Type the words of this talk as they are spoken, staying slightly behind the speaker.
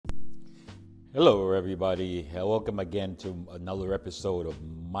Hello, everybody. Welcome again to another episode of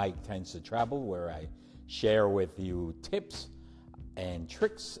Mike Tends to Travel, where I share with you tips and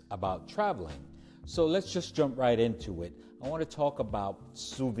tricks about traveling. So let's just jump right into it. I want to talk about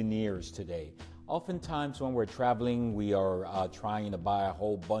souvenirs today. Oftentimes, when we're traveling, we are trying to buy a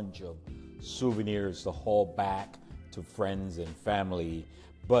whole bunch of souvenirs to haul back to friends and family.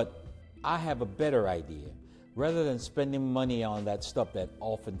 But I have a better idea. Rather than spending money on that stuff that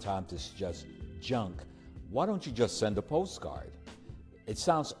oftentimes is just junk, why don't you just send a postcard? It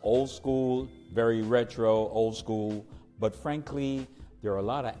sounds old school, very retro, old school, but frankly, there are a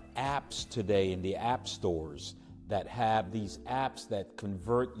lot of apps today in the app stores that have these apps that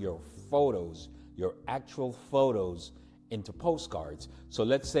convert your photos, your actual photos, into postcards. So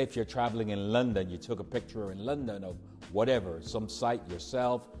let's say if you're traveling in London, you took a picture in London of whatever, some site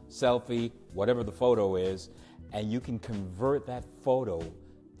yourself, selfie, whatever the photo is, and you can convert that photo,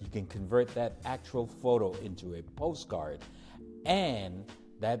 you can convert that actual photo into a postcard, and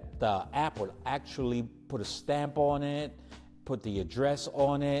that app will actually put a stamp on it, put the address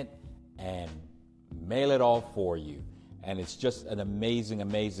on it, and mail it off for you. And it's just an amazing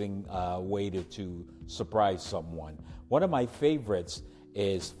way to surprise someone. One of my favorites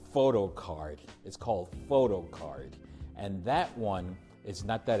is PhotoCard. It's called PhotoCard. And that one is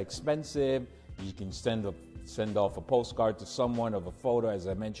not that expensive. You can send off a postcard to someone of a photo, as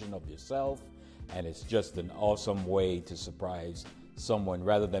I mentioned, of yourself. And it's just an awesome way to surprise someone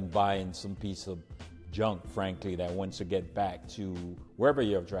rather than buying some piece of junk, frankly, that once you get back to wherever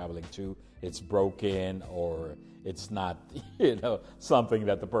you're traveling to, it's broken or it's not, something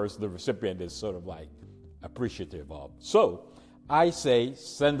that the recipient is sort of like appreciative of. So I say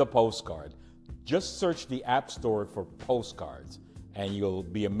send a postcard. Just search the App Store for postcards, and you'll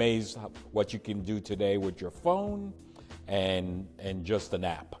be amazed what you can do today with your phone and just an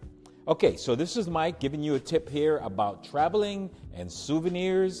app. Okay, so this is Mike giving you a tip here about traveling and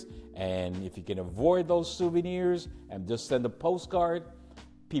souvenirs. And if you can avoid those souvenirs and just send a postcard,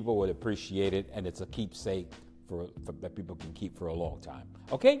 people would appreciate it, and it's a keepsake that people can keep for a long time.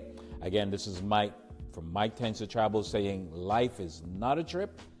 Okay? Again, this is Mike from Mike Tends to Travel saying life is not a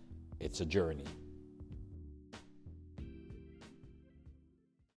trip, it's a journey.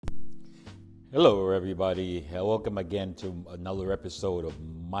 Hello, everybody. Welcome again to another episode of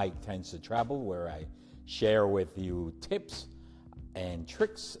Mike Tends to Travel, where I share with you tips and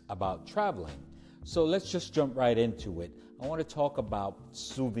tricks about traveling. So let's just jump right into it. I want to talk about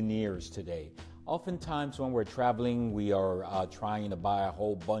souvenirs today. Oftentimes when we're traveling, we are trying to buy a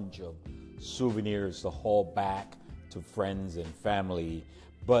whole bunch of souvenirs to haul back to friends and family.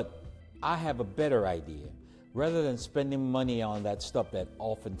 But I have a better idea. Rather than spending money on that stuff that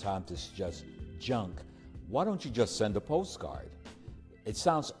oftentimes is just junk, why don't you just send a postcard? It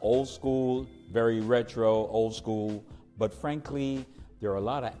sounds old school, very retro, old school, but frankly, there are a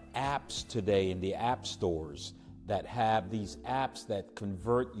lot of apps today in the app stores that have these apps that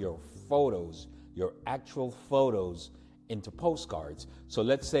convert your photos, your actual photos, into postcards. So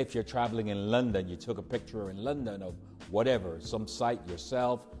let's say if you're traveling in London, you took a picture in London of whatever, some site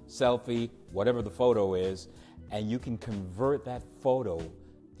yourself, selfie, whatever the photo is, and you can convert that photo,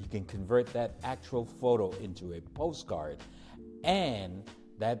 you can convert that actual photo into a postcard, and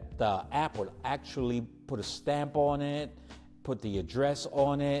that app will actually put a stamp on it, put the address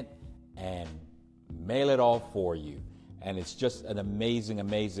on it, and mail it off for you. And it's just an amazing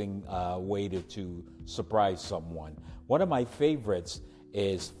way to surprise someone. One of my favorites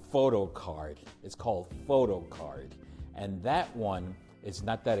is PhotoCard. It's called PhotoCard. And that one is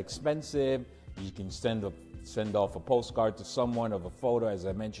not that expensive. You can send off a postcard to someone of a photo, as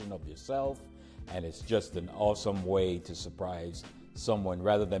I mentioned, of yourself. And it's just an awesome way to surprise someone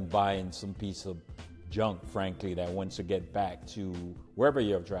rather than buying some piece of junk, frankly, that once you get back to wherever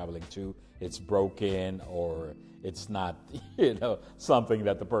you're traveling to, it's broken or it's not, something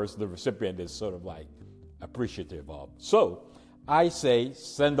that the recipient is sort of like appreciative of. So I say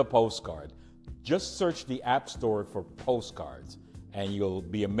send a postcard. Just search the App Store for postcards, and you'll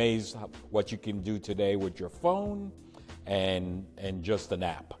be amazed what you can do today with your phone and just an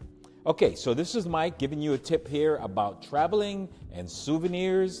app. Okay, so this is Mike giving you a tip here about traveling and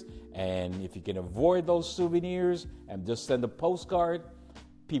souvenirs. And if you can avoid those souvenirs and just send a postcard,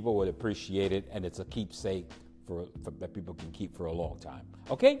 people would appreciate it, and it's a keepsake that people can keep for a long time.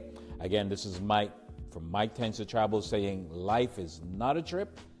 Okay? Again, this is Mike from Mike Tends to Travel saying life is not a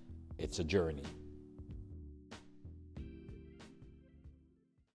trip, it's a journey.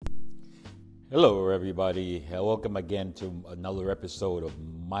 Hello, everybody. Welcome again to another episode of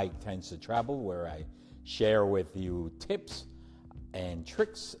Mike Tends to Travel, where I share with you tips and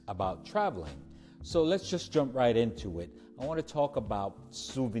tricks about traveling. So let's just jump right into it. I want to talk about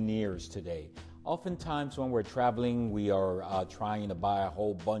souvenirs today. Oftentimes when we're traveling, we are trying to buy a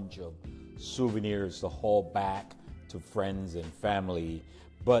whole bunch of souvenirs to haul back to friends and family.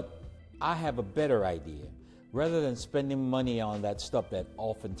 But I have a better idea. Rather than spending money on that stuff that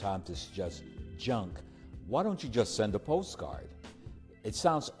oftentimes is just junk, why don't you just send a postcard? It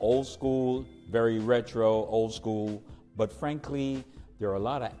sounds old school, very retro, old school, but frankly, there are a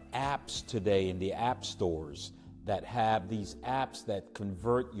lot of apps today in the app stores that have these apps that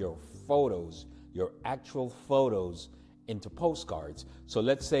convert your photos, your actual photos, into postcards. So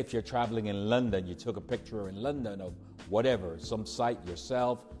let's say if you're traveling in London, you took a picture in London of whatever, some site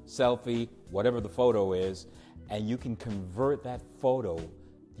yourself, selfie, whatever the photo is, and you can convert that photo,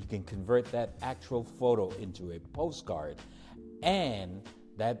 you can convert that actual photo into a postcard. And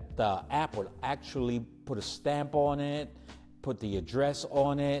that app will actually put a stamp on it, put the address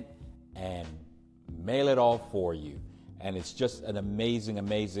on it, and mail it off for you. And it's just an amazing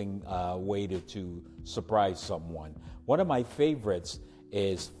way to surprise someone. One of my favorites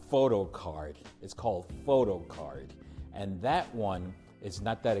is PhotoCard. It's called PhotoCard. And that one is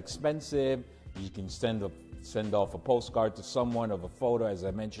not that expensive. You can send off a postcard to someone of a photo, as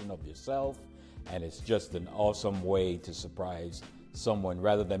I mentioned, of yourself. And it's just an awesome way to surprise someone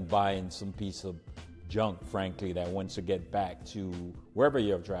rather than buying some piece of junk, frankly, that once you get back to wherever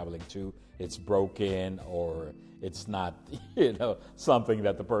you're traveling to, it's broken or it's not, something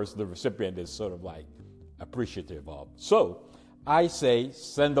that the recipient is sort of like appreciative of. So I say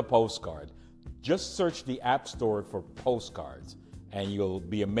send a postcard. Just search the App Store for postcards, and you'll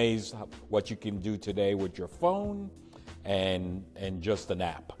be amazed what you can do today with your phone and just an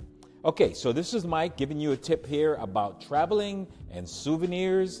app. Okay, so this is Mike giving you a tip here about traveling and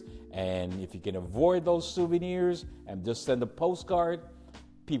souvenirs. And if you can avoid those souvenirs and just send a postcard,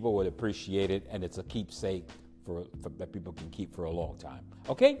 people would appreciate it, and it's a keepsake for that people can keep for a long time.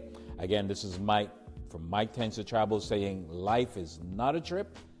 Okay? Again, this is Mike from Mike Tends to Travel saying life is not a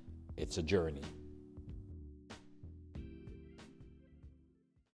trip, it's a journey.